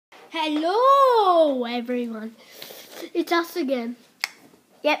Hello, everyone. It's us again.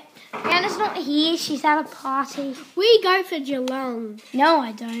 Yep. Anna's not here. She's at a party. We go for Geelong. No,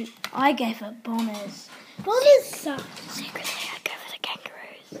 I don't. I go for Bombers. Bombers suck. Secretly, I go for the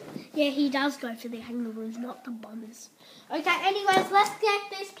Kangaroos. Yeah, he does go for the Kangaroos, not the Bombers. Okay, anyways, let's get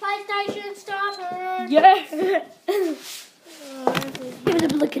this PlayStation started. Yeah. Give me the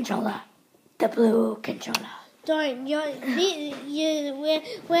blue controller. The blue controller. Don't. We're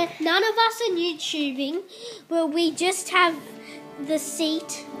none of us are YouTubing. Well, we just have the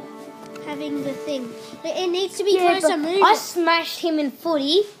seat having the thing. It needs to be closer. Move. I smashed him in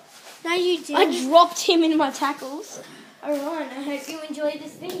footy. No, you didn't. I dropped him in my tackles. Alright, I hope you enjoy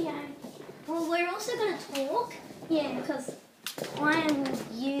this video. Well, we're also going to talk. Yeah, because I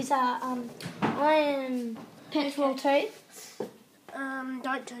am petrol too.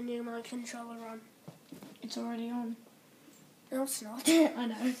 Don't turn your mic controller on. It's already on. No, it's not. I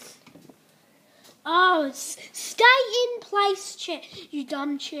know. Oh, stay in place, chair. You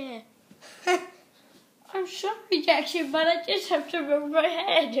dumb chair. I'm sorry, Jackson, but I just have to move my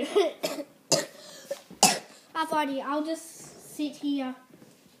head. I'll just sit here.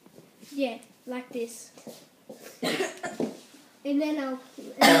 Yeah, like this. And then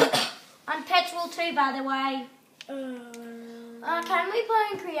I'm petrol too, by the way. Can we play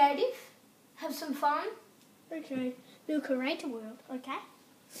in creative? Have some fun? Okay. We'll create a world, okay?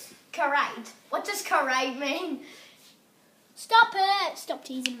 Charade. What does charade mean? Stop it! Stop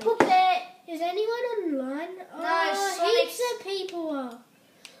teasing me. Puppet. Is anyone online? No, heaps of people are.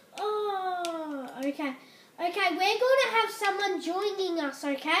 Oh, okay. Okay, we're going to have someone joining us,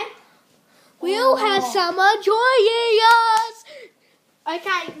 okay? We'll have someone joining us.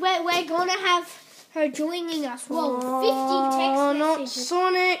 Okay, we're going to have her joining us. Whoa, 50 text messages.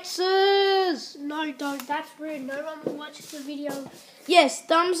 Not Sonics's. No, don't. That's rude. No one will watch the video. Yes,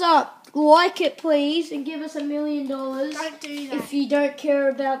 thumbs up. Like it, please, and give us $1 million. Don't do that. If you don't care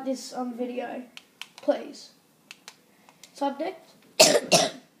about this video, please. Subject.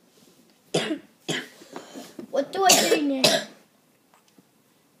 What do I do now?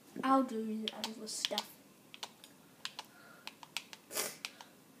 I'll do other stuff.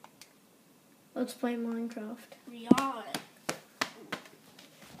 Let's play Minecraft. Yeah.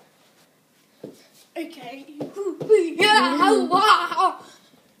 Okay.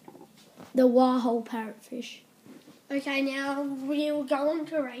 The Warhol parrotfish. Okay, now we'll go on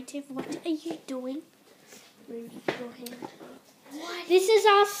creative. What are you doing? Move your hand. What? This is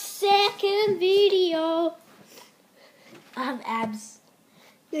our second video. I have abs.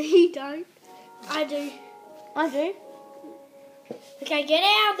 No, you don't. I do. I do. Okay, get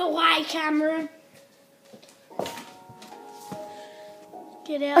out of the way, Cameron.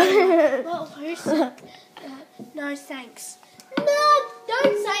 Get out of the way. Well, who's... no, thanks. No,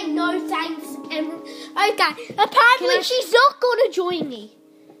 don't say no thanks, Cameron. Okay, apparently she's not going to join me.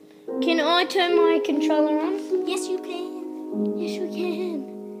 Can I turn my controller on? Yes, you can. Yes, you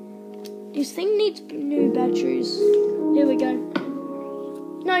can. This thing needs new batteries. Here we go.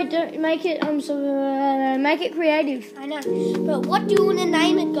 No, don't make it. Make it creative. I know, but what do you want to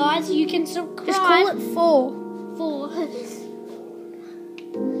name it, guys? You can subscribe. Just call it 4. 4.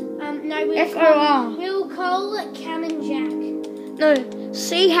 No, F-O-R. we'll call it Cam and Jack. No,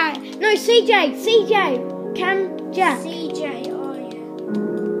 CJ. Cam Jack. CJ. Oh yeah.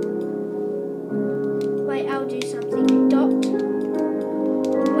 Wait, I'll do something. Dot.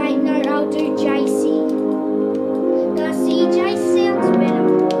 Wait, no, I'll do JC. No, CJ sounds better.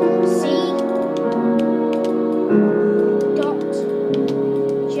 C. Dot.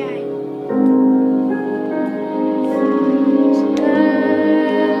 J.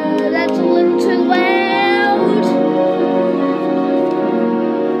 That's a little too loud.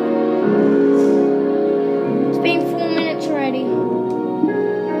 It's been 4 minutes already.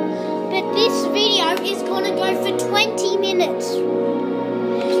 But this video is going to go for 20 minutes.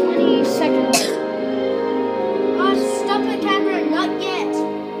 20 seconds. Oh, stop it, camera. Not yet.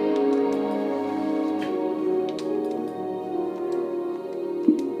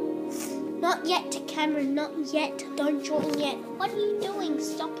 Not yet, camera. Not yet. Don't join yet. What are you doing?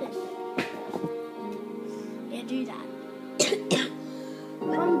 Stop it. Yeah, do that.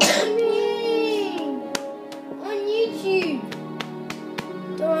 I'm gaming on YouTube.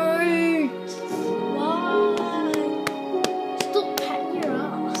 Don't. Why? Stop patting your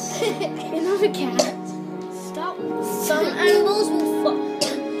ass. You're not a cat. Stop. Some animals will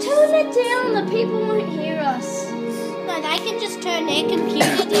turn it down. The people won't hear us. No, they can just turn their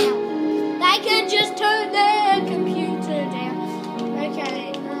computer down. They can just turn their computer down.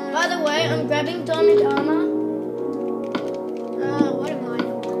 Okay. By the way, I'm grabbing diamond armor. What am I?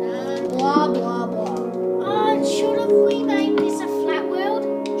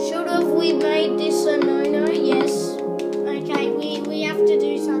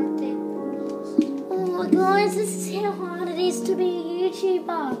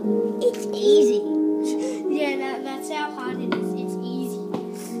 YouTuber. It's easy. Yeah, that's how hard it is. It's easy.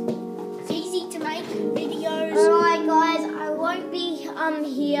 It's easy to make videos. Alright guys, I won't be here.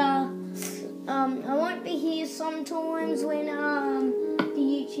 I won't be here sometimes when the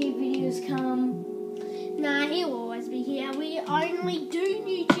YouTube videos come. Nah, he'll always be here. We only do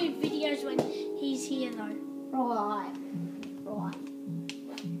YouTube videos when he's here though. Right.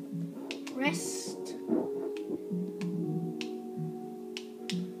 Rest.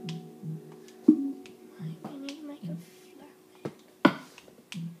 We need to make a flat.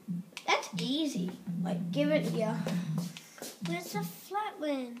 That's easy. Like, give it here. Where's the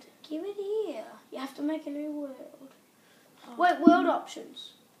flatland? Give it here. You have to make a new world. Wait, world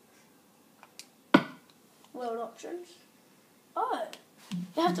options. World options. Oh.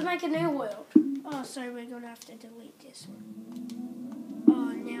 You have to make a new world. Oh, so we're gonna have to delete this one.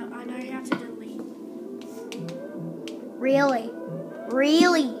 Oh, now I know how to delete. Really?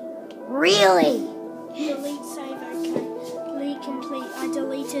 Delete save, okay. Delete complete. I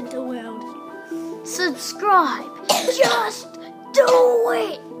deleted the world. Subscribe. Just do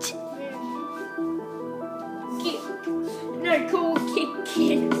it. No, cool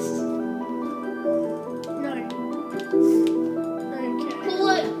kids. No. Okay. Call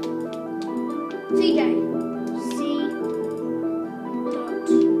it CJ.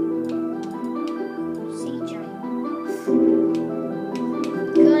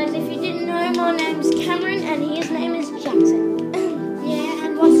 Guys, if you didn't know, my name's Cameron and his name is Jackson. Yeah,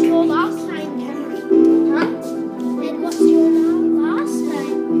 and what's your last name, Cameron? Huh? And what's your last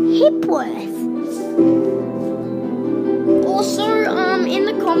name? Hipworth. Also, in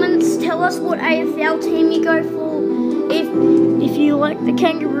the comments, tell us what AFL team you go for. If you like the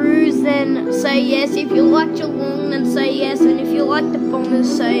Kangaroos, then say yes. If you like Geelong, then say yes. And if you like the Bombers,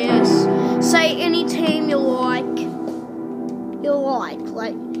 say yes. Say any team you like.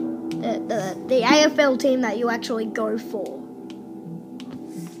 Like the AFL team that you actually go for.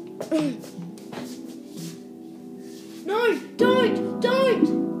 No, don't. What?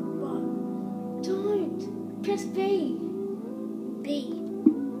 Don't. Press B. B.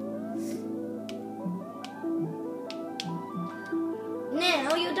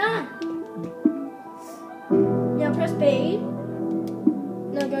 Now you're done. Now press B.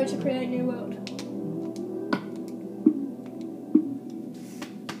 Now go to create new world.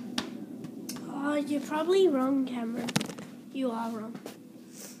 Oh, you're probably wrong, Cameron. You are wrong.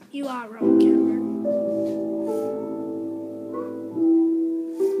 You are wrong, Cameron.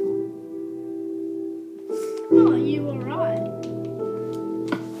 Oh, you were right.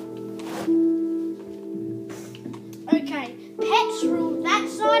 Okay, pets rule. That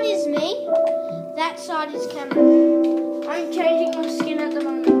side is me. That side is Cameron. I'm changing my skin at the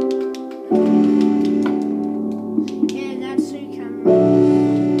moment. Yeah, that's who Cameron.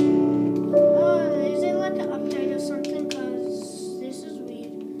 Oh, is there like an update or something? Because this is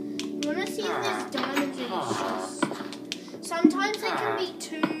weird. I want to see if there's diamonds in this chest. Sometimes there can be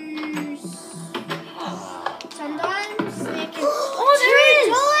two. Sometimes there can. Oh, there is!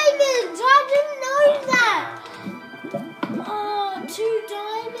 Diamonds! I didn't know that! Oh, 2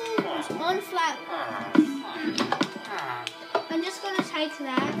 diamonds! One flat. I'm just gonna take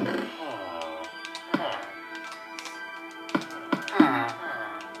that.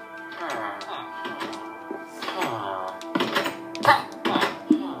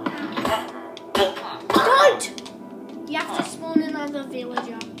 Don't! You have to spawn another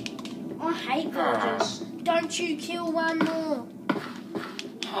villager. I hate villagers. Don't you kill one more.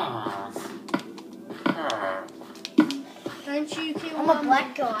 Don't you kill I'm one a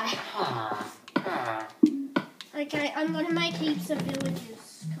black guy. more. Okay, I'm going to make heaps of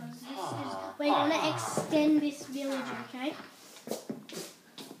villages. We're going to extend this village, okay?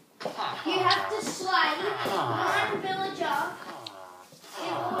 You have to slay one villager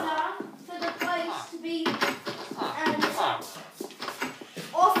in order for the place to be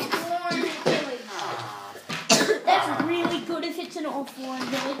offline village. That's really good if it's an offline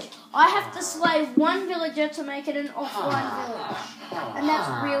village. I have to slay one villager to make it an offline village. And that's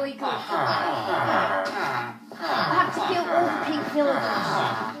really good. I have to kill all the pink villagers.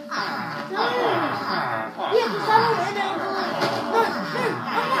 No! Yeah, because I don't want to... No, I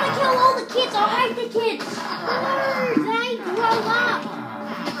want to kill all the kids. I hate the kids. No, they grow up.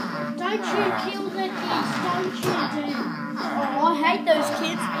 Don't you kill the kids. Don't you do. Oh, I hate those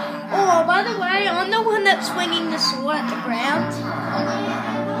kids. Oh, by the way, I'm the one that's swinging the sword at the ground.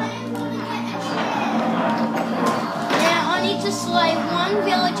 Now I need to slay one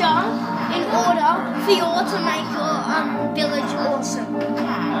villager in order for you all to make your village awesome.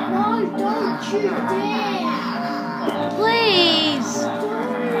 No, don't you dare. Please.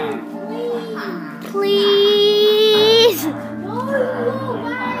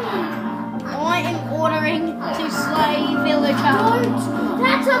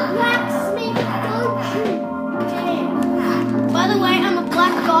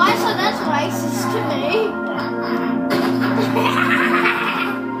 that's racist to me.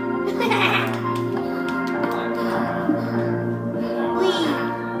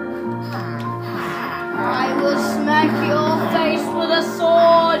 I will smack your face with a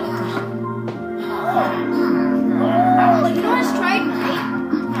sword. Oh, nice trade, mate.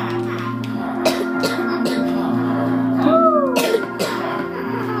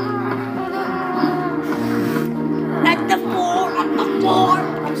 At the floor.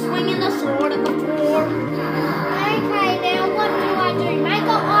 I'm swinging the sword at the floor. Okay, now what do I do? Make an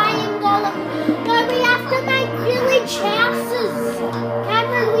iron golem. No, we have to make village houses.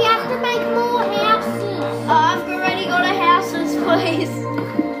 Cameron, we have to make more houses. I've already got a houses, please.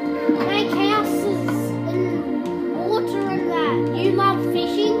 Make houses and water and that. You love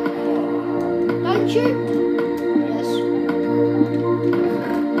fishing, don't you? Yes.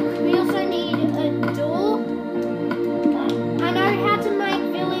 We also need a door. I know how to make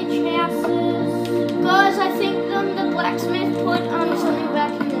village houses. Guys, I think the blacksmith put something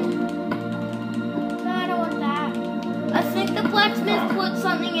back in there. No, I don't want that. I think the blacksmith put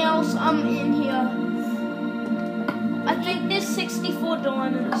something else in here. I think there's 64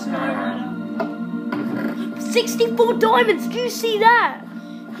 diamonds. No matter. 64 diamonds. Do you see that?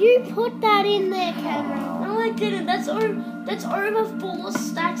 You put that in there, Cameron. No, I didn't. That's over 4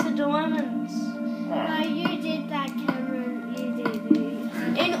 stacks of diamonds. No, you did that, Cameron. You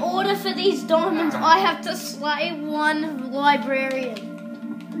did. In order for these diamonds, I have to slay one librarian.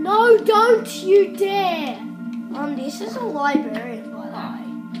 No, don't you dare. This is a librarian, by the way.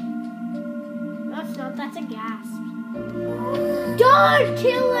 No, it's not. That's a ghast. Don't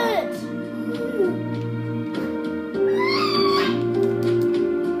kill it.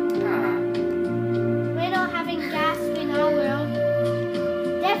 We're not having ghast in our world.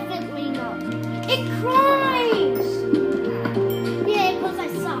 Definitely not. It cries! Yeah, because I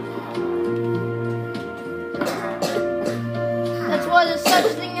suck. That's why there's such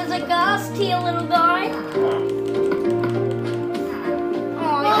thing as a ghast here, little guy.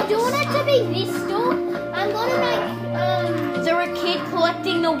 Well, do you want it to be this door? I'm gonna make Is there a kid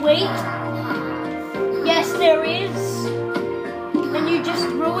collecting the wheat? Yes, there is. And you just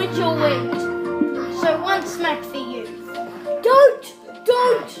ruined your wheat. So one smack for you. Don't.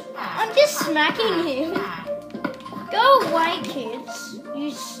 I'm just smacking him. Go away, kids.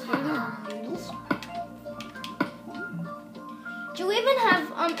 You stupid noodles. Do you even have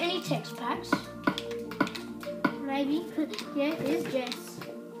any text packs? Maybe. Yeah, here's Jess.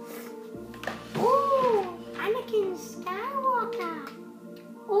 Ooh. Anakin Skywalker.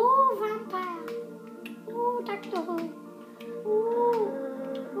 Oh, vampire. Oh, Doctor Who. Oh,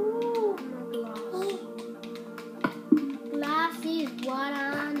 glass is what I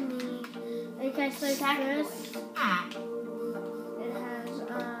need. Okay, so first it has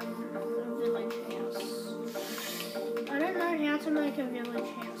a village house. I don't know how to make a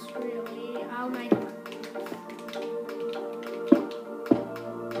village house really. I'll make one.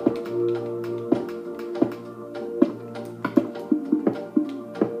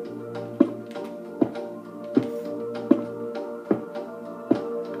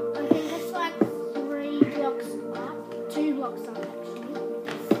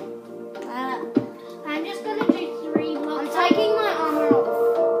 I'm just gonna do 3 blocks. I'm taking my armor off.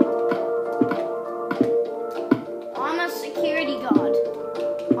 I'm a security guard.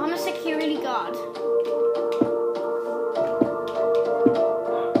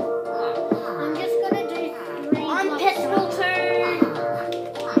 I'm just gonna do 3 I'm blocks. petrol too.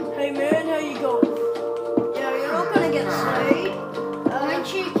 Hey man, how you going? Yeah, you're not gonna get slayed. Don't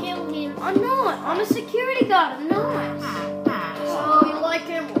you kill him. I'm not. I'm a security guard. I'm nice. So you like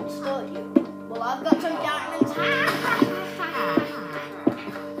emeralds, don't you? Well, I've got some diamonds.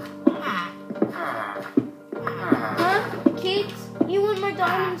 Huh? Kids, you want my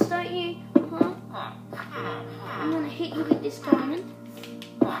diamonds, don't you? Huh? I'm gonna hit you with this diamond.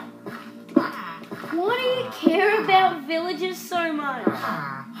 Why do you care about villages so much?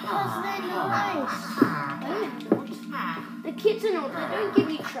 Because they're nice. They're not. The kids are not. They don't give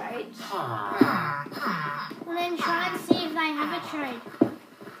you trades. Well, then try and see if they have a trade.